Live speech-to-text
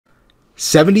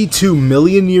72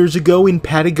 million years ago in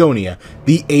Patagonia,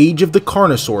 the age of the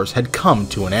Carnosaurs had come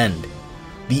to an end.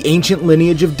 The ancient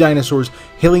lineage of dinosaurs,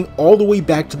 hailing all the way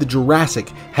back to the Jurassic,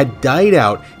 had died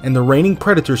out, and the reigning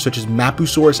predators such as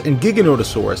Mapusaurus and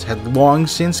Giganotosaurus had long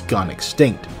since gone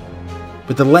extinct.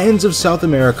 But the lands of South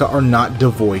America are not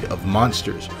devoid of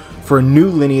monsters, for a new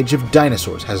lineage of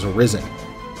dinosaurs has arisen.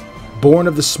 Born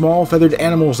of the small feathered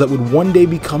animals that would one day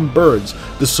become birds,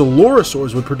 the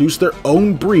Coelurosaurs would produce their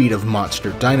own breed of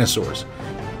monster dinosaurs.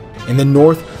 In the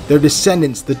north, their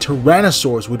descendants, the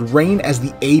Tyrannosaurs, would reign as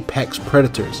the apex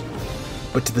predators.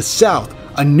 But to the south,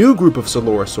 a new group of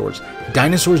Coelurosaurs,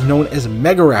 dinosaurs known as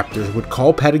Megaraptors, would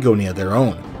call Patagonia their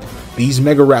own. These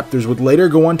Megaraptors would later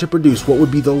go on to produce what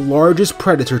would be the largest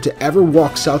predator to ever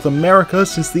walk South America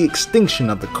since the extinction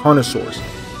of the Carnosaurs.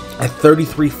 At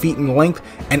 33 feet in length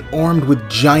and armed with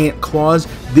giant claws,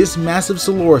 this massive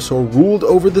Coelurosaur ruled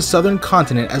over the southern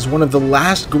continent as one of the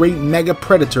last great mega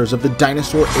predators of the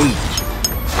dinosaur age.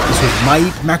 This was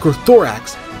Maip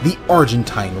Macrothorax, the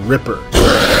Argentine Ripper.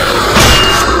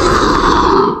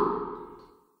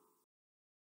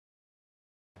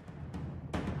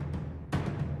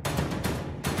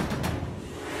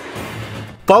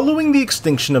 Following the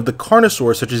extinction of the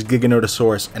Carnosaurs such as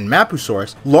Giganotosaurus and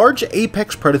Mapusaurus, large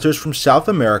apex predators from South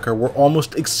America were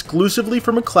almost exclusively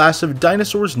from a class of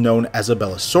dinosaurs known as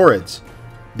Abelisaurids.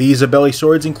 These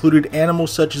Abelisaurids included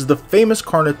animals such as the famous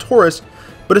Carnotaurus,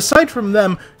 but aside from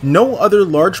them, no other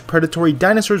large predatory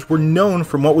dinosaurs were known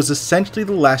from what was essentially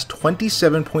the last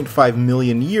 27.5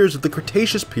 million years of the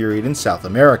Cretaceous period in South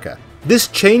America. This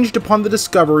changed upon the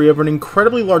discovery of an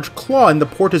incredibly large claw in the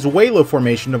Portezuelo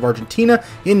Formation of Argentina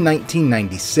in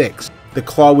 1996. The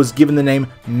claw was given the name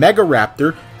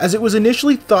Megaraptor as it was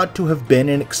initially thought to have been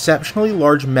an exceptionally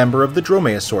large member of the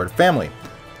Dromaeosaurid family,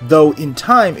 though in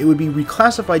time it would be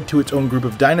reclassified to its own group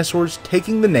of dinosaurs,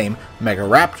 taking the name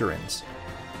Megaraptorans.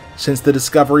 Since the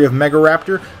discovery of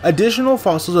Megaraptor, additional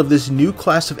fossils of this new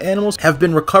class of animals have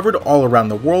been recovered all around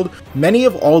the world, many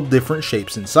of all different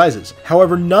shapes and sizes.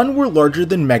 However, none were larger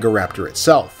than Megaraptor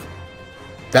itself.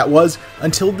 That was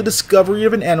until the discovery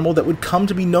of an animal that would come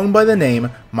to be known by the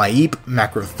name Maip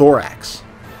Macrothorax.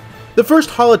 The first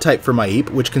holotype for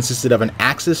Maip, which consisted of an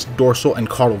axis, dorsal, and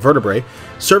caudal vertebrae,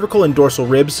 cervical and dorsal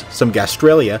ribs, some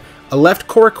gastralia, a left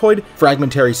coracoid,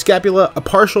 fragmentary scapula, a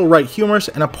partial right humerus,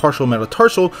 and a partial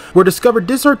metatarsal, were discovered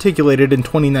disarticulated in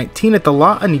 2019 at the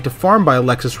La Anita farm by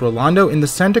Alexis Rolando in the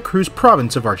Santa Cruz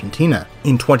province of Argentina.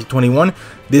 In 2021,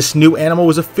 this new animal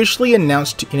was officially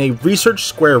announced in a Research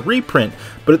Square reprint,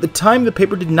 but at the time the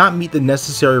paper did not meet the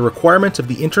necessary requirements of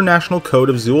the International Code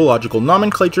of Zoological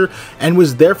Nomenclature and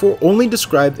was therefore only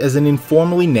described as an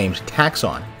informally named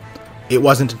taxon. It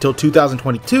wasn't until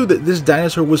 2022 that this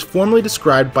dinosaur was formally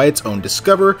described by its own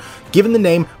discoverer, given the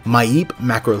name Maip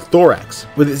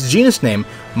Macrothorax, with its genus name,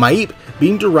 Maip,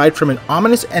 being derived from an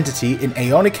ominous entity in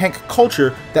Aeonicank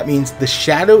culture that means the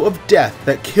shadow of death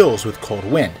that kills with cold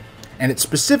wind, and its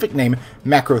specific name,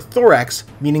 Macrothorax,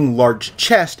 meaning large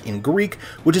chest in Greek,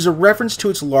 which is a reference to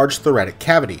its large thoracic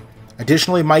cavity.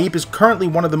 Additionally, Maip is currently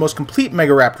one of the most complete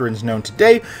Megaraptorans known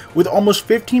today, with almost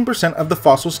 15% of the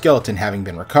fossil skeleton having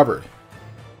been recovered.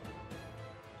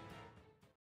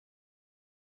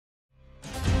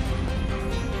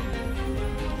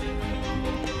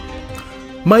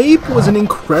 Maip was an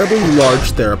incredibly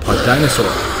large theropod dinosaur,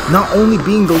 not only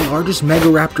being the largest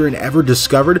Megaraptoran ever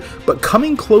discovered, but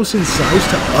coming close in size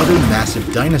to other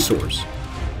massive dinosaurs.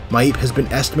 Maip has been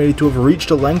estimated to have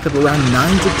reached a length of around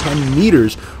 9 to 10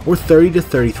 meters, or 30 to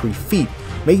 33 feet,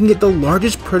 making it the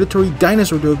largest predatory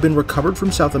dinosaur to have been recovered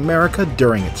from South America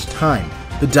during its time.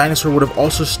 The dinosaur would have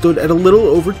also stood at a little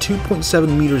over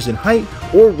 2.7 meters in height,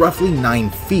 or roughly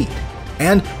 9 feet.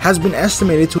 And has been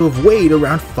estimated to have weighed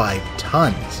around 5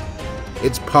 tons.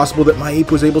 It's possible that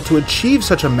Maip was able to achieve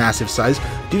such a massive size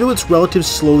due to its relatives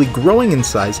slowly growing in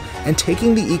size and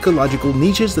taking the ecological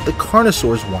niches that the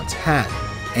Carnosaurs once had.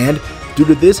 And due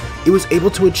to this, it was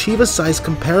able to achieve a size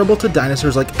comparable to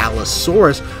dinosaurs like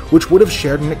Allosaurus, which would have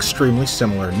shared an extremely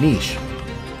similar niche.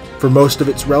 For most of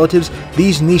its relatives,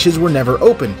 these niches were never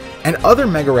open, and other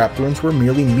Megaraptorans were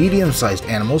merely medium-sized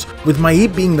animals, with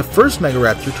Maip being the first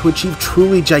Megaraptor to achieve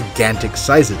truly gigantic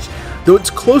sizes, though its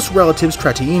close relatives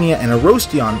Trataenia and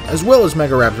Erostion, as well as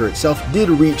Megaraptor itself, did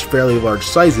reach fairly large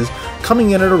sizes, coming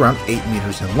in at around 8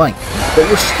 meters in length, but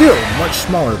were still much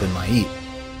smaller than Maip.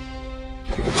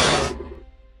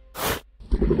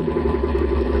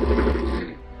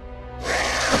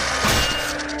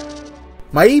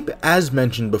 Maip, as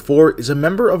mentioned before, is a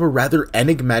member of a rather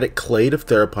enigmatic clade of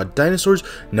theropod dinosaurs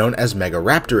known as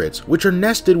Megaraptorids, which are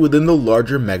nested within the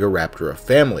larger Megaraptora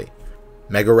family.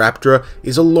 Megaraptora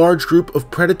is a large group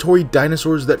of predatory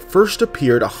dinosaurs that first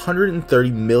appeared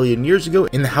 130 million years ago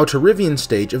in the Hauterivian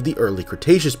stage of the early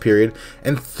Cretaceous period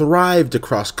and thrived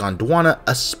across Gondwana,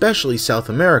 especially South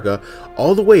America,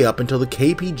 all the way up until the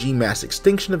KPG mass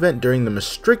extinction event during the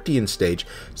Maastrichtian stage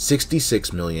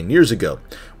 66 million years ago,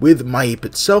 with Maip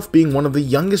itself being one of the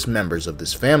youngest members of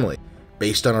this family.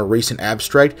 Based on a recent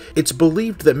abstract, it's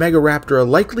believed that Megaraptora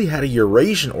likely had a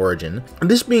Eurasian origin,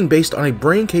 this being based on a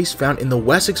brain case found in the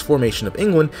Wessex Formation of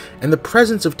England and the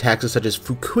presence of taxa such as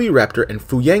Fukuiraptor and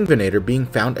Fuyangvenator being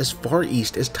found as far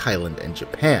east as Thailand and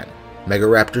Japan.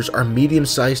 Megaraptors are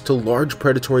medium-sized to large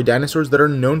predatory dinosaurs that are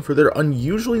known for their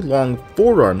unusually long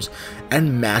forearms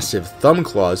and massive thumb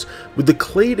claws, with the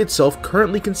clade itself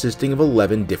currently consisting of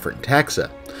 11 different taxa,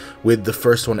 with the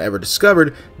first one ever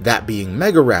discovered, that being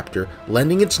Megaraptor,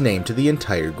 lending its name to the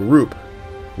entire group.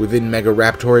 Within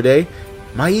Megaraptoridae,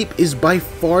 Maip is by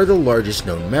far the largest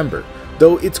known member,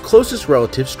 though its closest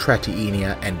relatives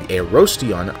Tratienia and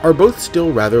Aerostion are both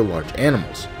still rather large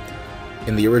animals.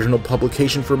 In the original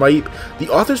publication for Maip, the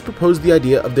authors proposed the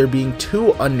idea of there being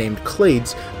two unnamed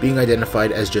clades being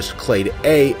identified as just Clade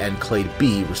A and Clade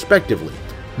B respectively,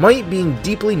 Maip being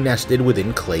deeply nested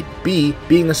within Clade B,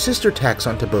 being a sister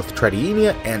taxon to both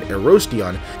Tratienia and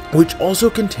Aerostion, which also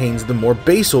contains the more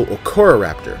basal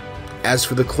Ocororaptor. As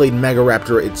for the clade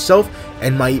Megaraptora itself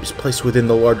and Maip's place within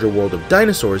the larger world of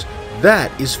dinosaurs,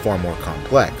 that is far more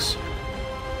complex.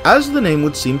 As the name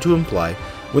would seem to imply,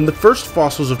 when the first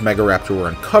fossils of Megaraptor were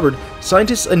uncovered,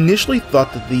 scientists initially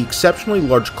thought that the exceptionally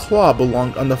large claw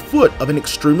belonged on the foot of an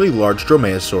extremely large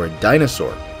dromaeosaurid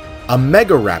dinosaur. A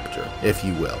Megaraptor, if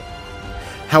you will.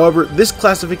 However, this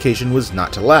classification was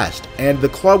not to last, and the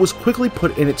claw was quickly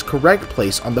put in its correct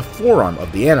place on the forearm of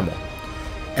the animal.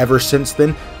 Ever since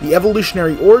then, the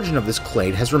evolutionary origin of this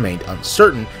clade has remained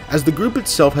uncertain, as the group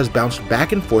itself has bounced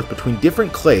back and forth between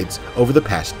different clades over the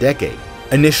past decade.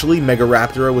 Initially,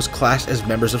 Megaraptora was classed as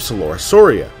members of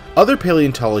Coelurosauria. Other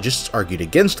paleontologists argued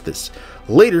against this,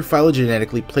 later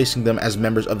phylogenetically placing them as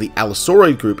members of the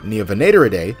Allosauride group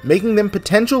Neovenatoridae, making them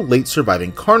potential late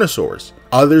surviving carnosaurs.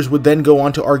 Others would then go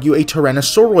on to argue a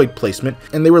Tyrannosauroid placement,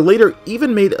 and they were later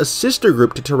even made a sister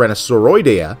group to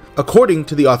Tyrannosauroidea, according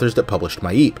to the authors that published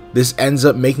Maip. This ends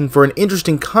up making for an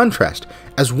interesting contrast,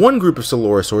 as one group of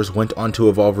Coelurosaurs went on to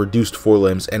evolve reduced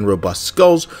forelimbs and robust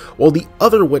skulls, while the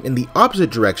other went in the opposite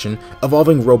direction,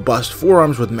 evolving robust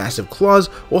forearms with massive claws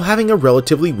while having a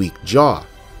relatively weak jaw.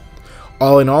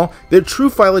 All in all, their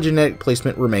true phylogenetic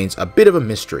placement remains a bit of a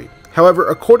mystery. However,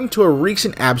 according to a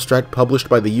recent abstract published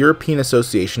by the European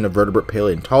Association of Vertebrate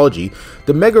Paleontology,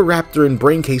 the Megaraptoran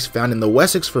brain case found in the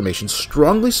Wessex Formation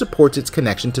strongly supports its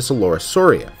connection to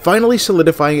Coelurosauria, finally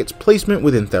solidifying its placement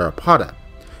within Theropoda.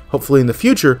 Hopefully in the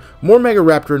future, more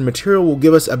Megaraptoran material will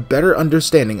give us a better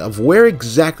understanding of where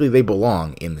exactly they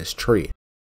belong in this tree.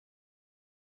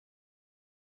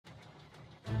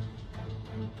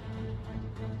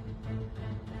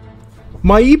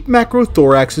 Maip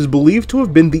Macrothorax is believed to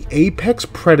have been the apex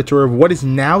predator of what is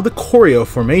now the Corio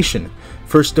Formation.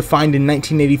 First defined in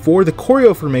 1984, the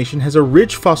Corio Formation has a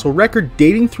rich fossil record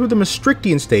dating through the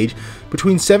Maastrichtian stage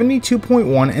between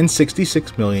 72.1 and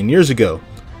 66 million years ago.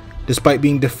 Despite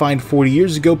being defined 40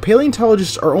 years ago,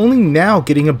 paleontologists are only now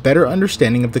getting a better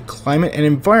understanding of the climate and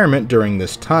environment during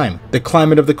this time. The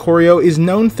climate of the Corio is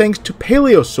known thanks to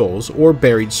paleosols, or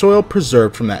buried soil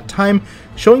preserved from that time,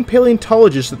 showing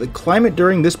paleontologists that the climate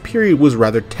during this period was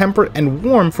rather temperate and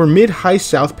warm for mid-high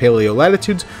South Paleo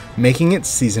latitudes, making it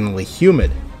seasonally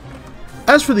humid.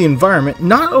 As for the environment,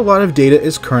 not a lot of data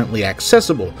is currently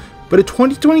accessible, but a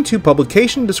 2022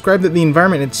 publication described that the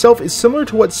environment itself is similar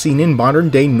to what's seen in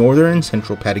modern-day northern and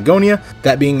central Patagonia,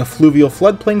 that being a fluvial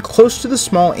floodplain close to the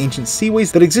small ancient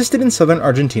seaways that existed in southern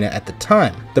Argentina at the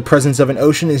time. The presence of an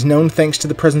ocean is known thanks to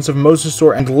the presence of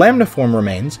mosasaur and lamniform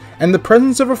remains, and the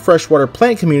presence of a freshwater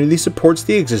plant community supports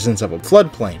the existence of a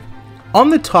floodplain. On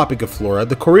the topic of flora,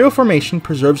 the Corio Formation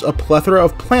preserves a plethora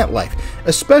of plant life,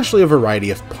 especially a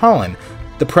variety of pollen.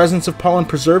 The presence of pollen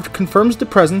preserved confirms the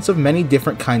presence of many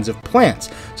different kinds of plants,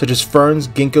 such as ferns,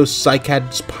 ginkgos,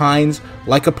 cycads, pines,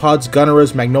 lycopods,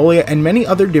 gunneras, magnolia, and many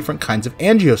other different kinds of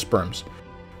angiosperms.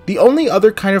 The only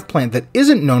other kind of plant that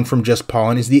isn't known from just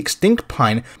pollen is the extinct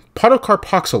pine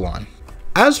Podocarpoxylon.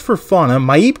 As for fauna,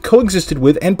 Maip coexisted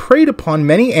with and preyed upon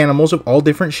many animals of all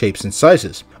different shapes and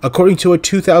sizes. According to a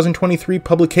 2023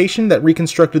 publication that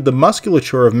reconstructed the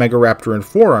musculature of Megaraptoran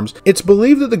forearms, it's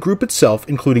believed that the group itself,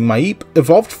 including Maip,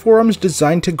 evolved forearms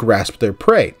designed to grasp their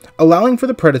prey, allowing for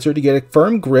the predator to get a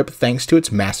firm grip thanks to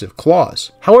its massive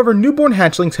claws. However, newborn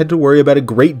hatchlings had to worry about a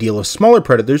great deal of smaller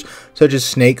predators, such as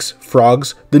snakes,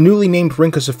 frogs, the newly named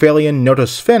Rhynchocephalian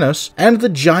Notosphenos, and the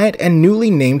giant and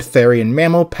newly named therian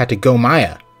mammal Patagomaya.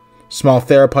 Small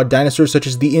theropod dinosaurs such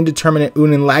as the indeterminate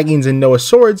Unenlagines and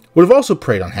Noasaurids would have also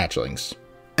preyed on hatchlings.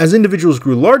 As individuals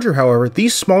grew larger, however,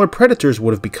 these smaller predators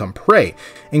would have become prey,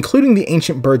 including the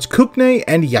ancient birds Kukne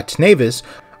and Yatnavis,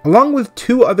 along with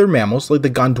two other mammals like the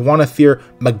Gondwanathere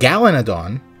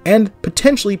Megalonodon and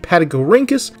potentially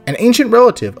Patagorhynchus, an ancient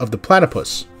relative of the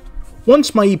platypus.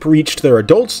 Once Maip reached their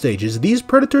adult stages, these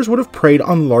predators would have preyed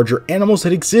on larger animals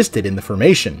that existed in the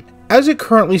formation. As it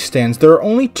currently stands, there are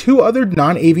only two other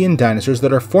non-avian dinosaurs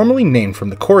that are formally named from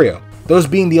the choreo, those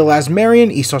being the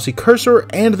Elasmarian Isosicursor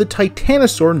and the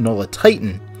Titanosaur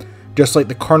Nulatitan. Just like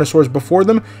the Carnosaurs before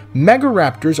them,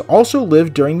 Megaraptors also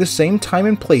lived during the same time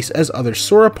and place as other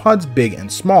sauropods big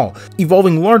and small,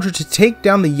 evolving larger to take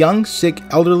down the young, sick,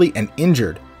 elderly, and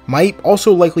injured. Maip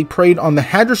also likely preyed on the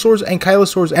Hadrosaurs,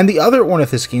 Ankylosaurs, and the other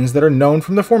ornithischians that are known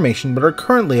from the formation but are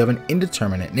currently of an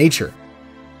indeterminate nature.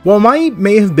 While Maip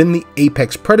may have been the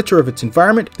apex predator of its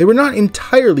environment, they were not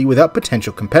entirely without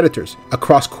potential competitors.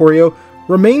 Across choreo,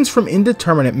 remains from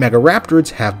indeterminate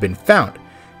Megaraptorids have been found.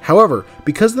 However,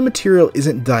 because the material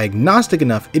isn't diagnostic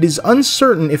enough, it is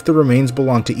uncertain if the remains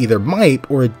belong to either Maip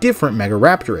or a different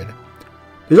Megaraptorid.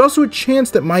 There's also a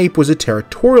chance that Maip was a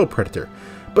territorial predator,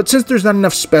 but since there's not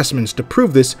enough specimens to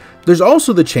prove this, there's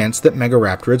also the chance that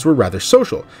Megaraptorids were rather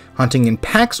social, hunting in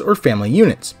packs or family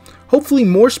units. Hopefully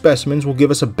more specimens will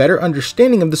give us a better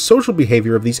understanding of the social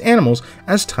behavior of these animals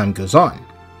as time goes on.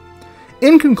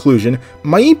 In conclusion,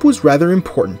 Maip was rather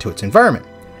important to its environment.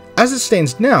 As it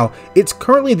stands now, it's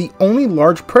currently the only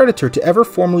large predator to ever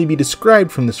formally be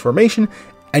described from this formation,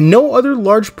 and no other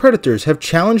large predators have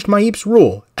challenged Maip's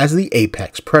rule as the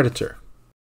apex predator.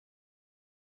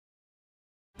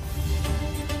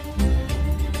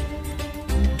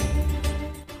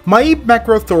 Maip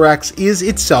Macrothorax is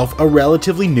itself a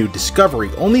relatively new discovery,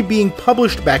 only being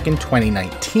published back in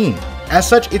 2019. As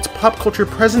such, its pop culture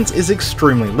presence is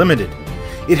extremely limited.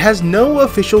 It has no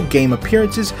official game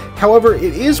appearances, however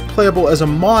it is playable as a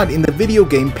mod in the video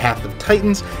game Path of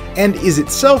Titans, and is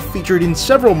itself featured in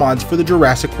several mods for the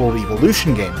Jurassic World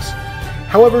Evolution games.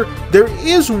 However, there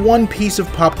is one piece of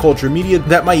pop culture media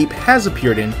that Maip has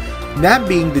appeared in, that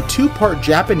being the two-part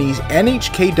Japanese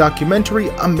NHK documentary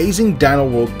Amazing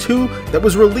Dinoworld 2 that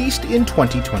was released in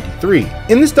 2023.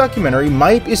 In this documentary,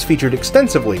 Maip is featured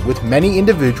extensively, with many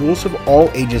individuals of all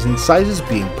ages and sizes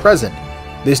being present.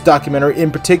 This documentary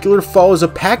in particular follows a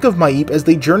pack of Maip as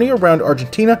they journey around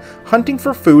Argentina hunting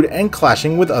for food and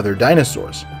clashing with other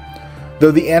dinosaurs. Though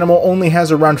the animal only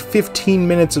has around 15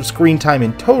 minutes of screen time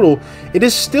in total, it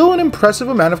is still an impressive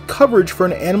amount of coverage for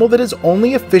an animal that has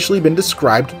only officially been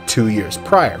described 2 years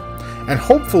prior. And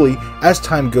hopefully, as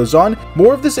time goes on,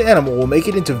 more of this animal will make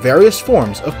it into various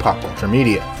forms of pop culture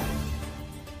media.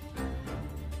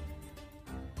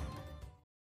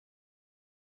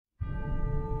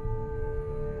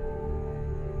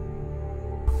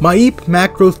 Maip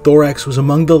Macrothorax was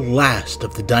among the last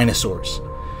of the dinosaurs.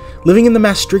 Living in the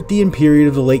Maastrichtian period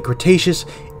of the late Cretaceous,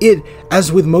 it,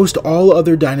 as with most all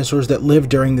other dinosaurs that lived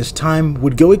during this time,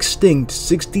 would go extinct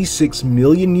 66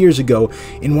 million years ago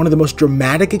in one of the most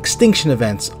dramatic extinction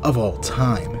events of all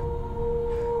time.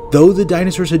 Though the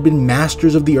dinosaurs had been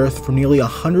masters of the Earth for nearly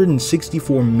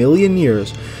 164 million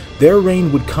years, their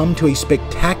reign would come to a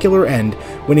spectacular end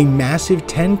when a massive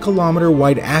 10-kilometer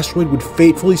wide asteroid would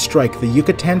fatefully strike the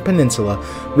Yucatan Peninsula,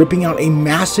 ripping out a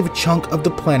massive chunk of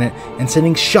the planet and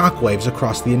sending shockwaves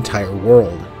across the entire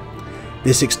world.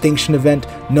 This extinction event,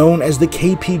 known as the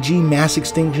KPG mass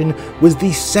extinction, was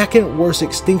the second worst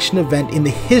extinction event in the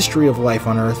history of life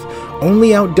on Earth,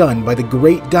 only outdone by the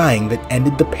Great Dying that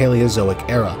ended the Paleozoic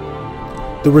era.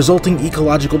 The resulting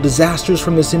ecological disasters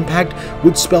from this impact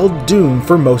would spell doom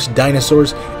for most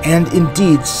dinosaurs, and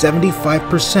indeed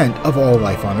 75% of all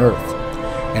life on Earth.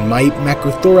 And Maip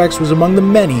Macrothorax was among the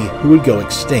many who would go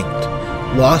extinct,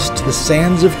 lost to the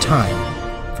sands of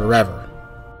time forever.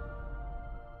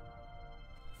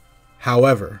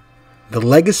 However, the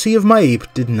legacy of Maip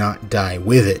did not die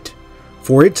with it,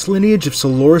 for its lineage of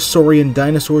Coelurosaurian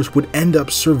dinosaurs would end up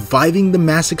surviving the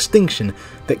mass extinction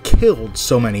that killed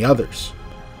so many others.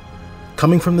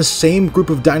 Coming from the same group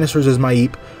of dinosaurs as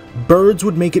Maip, birds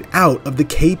would make it out of the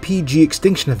KPG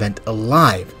extinction event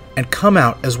alive, and come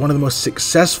out as one of the most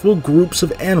successful groups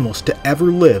of animals to ever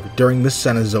live during the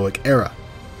Cenozoic era.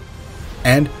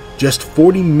 And just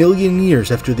 40 million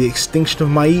years after the extinction of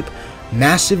Maip,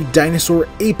 massive dinosaur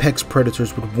apex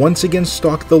predators would once again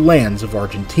stalk the lands of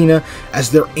Argentina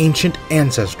as their ancient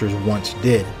ancestors once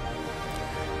did.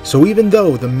 So even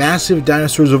though the massive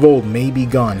dinosaurs of old may be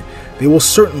gone, they will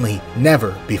certainly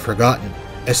never be forgotten,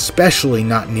 especially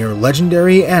not near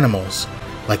legendary animals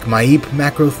like Maip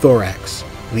Macrothorax,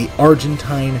 the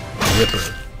Argentine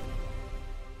Ripper.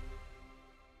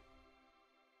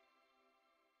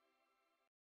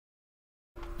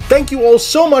 Thank you all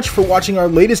so much for watching our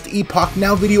latest Epoch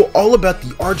Now video all about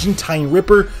the Argentine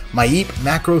Ripper, Maip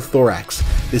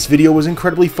Macrothorax. This video was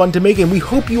incredibly fun to make and we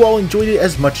hope you all enjoyed it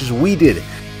as much as we did.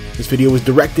 This video was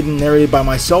directed and narrated by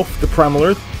myself, the Primal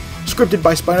Earth, scripted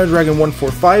by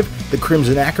SpinoDragon145, the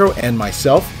CrimsonAcro, and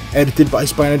myself, edited by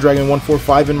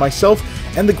SpinoDragon145 and myself,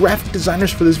 and the graphic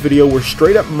designers for this video were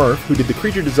Straight Up Murph, who did the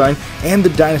creature design, and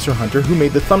TheDinosaurHunter, who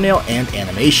made the thumbnail and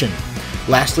animation.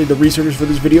 Lastly, the researchers for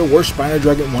this video were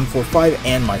SpinoDragon145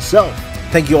 and myself.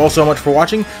 Thank you all so much for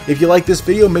watching. If you like this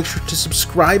video, make sure to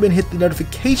subscribe and hit the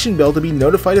notification bell to be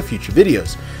notified of future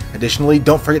videos. Additionally,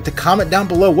 don't forget to comment down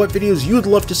below what videos you'd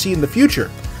love to see in the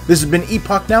future. This has been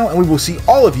Epoch Now, and we will see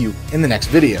all of you in the next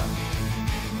video.